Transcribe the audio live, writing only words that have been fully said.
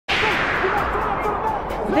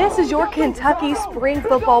This is your Kentucky spring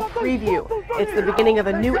football preview. It's the beginning of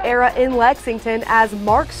a new era in Lexington as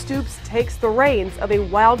Mark Stoops takes the reins of a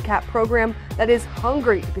Wildcat program that is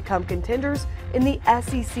hungry to become contenders in the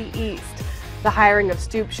SEC East. The hiring of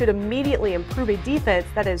Stoops should immediately improve a defense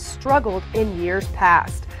that has struggled in years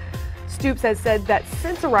past. Stoops has said that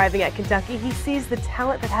since arriving at Kentucky, he sees the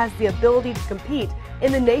talent that has the ability to compete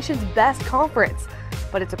in the nation's best conference,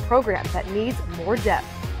 but it's a program that needs more depth.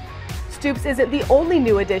 Stoops isn't the only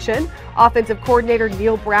new addition. Offensive coordinator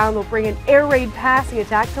Neil Brown will bring an air raid passing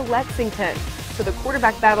attack to Lexington, so the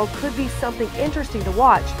quarterback battle could be something interesting to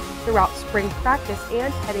watch throughout spring practice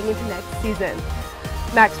and heading into next season.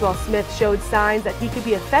 Maxwell Smith showed signs that he could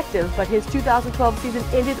be effective, but his 2012 season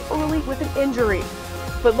ended early with an injury.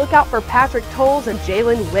 But look out for Patrick Towles and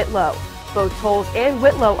Jalen Whitlow. Both Towles and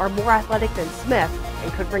Whitlow are more athletic than Smith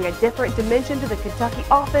and could bring a different dimension to the Kentucky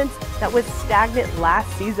offense that was stagnant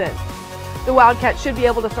last season. The Wildcats should be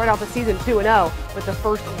able to start out the season 2-0, but the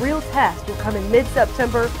first real test will come in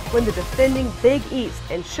mid-September when the defending Big East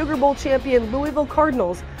and Sugar Bowl champion Louisville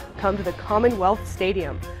Cardinals come to the Commonwealth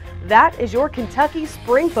Stadium. That is your Kentucky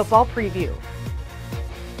spring football preview.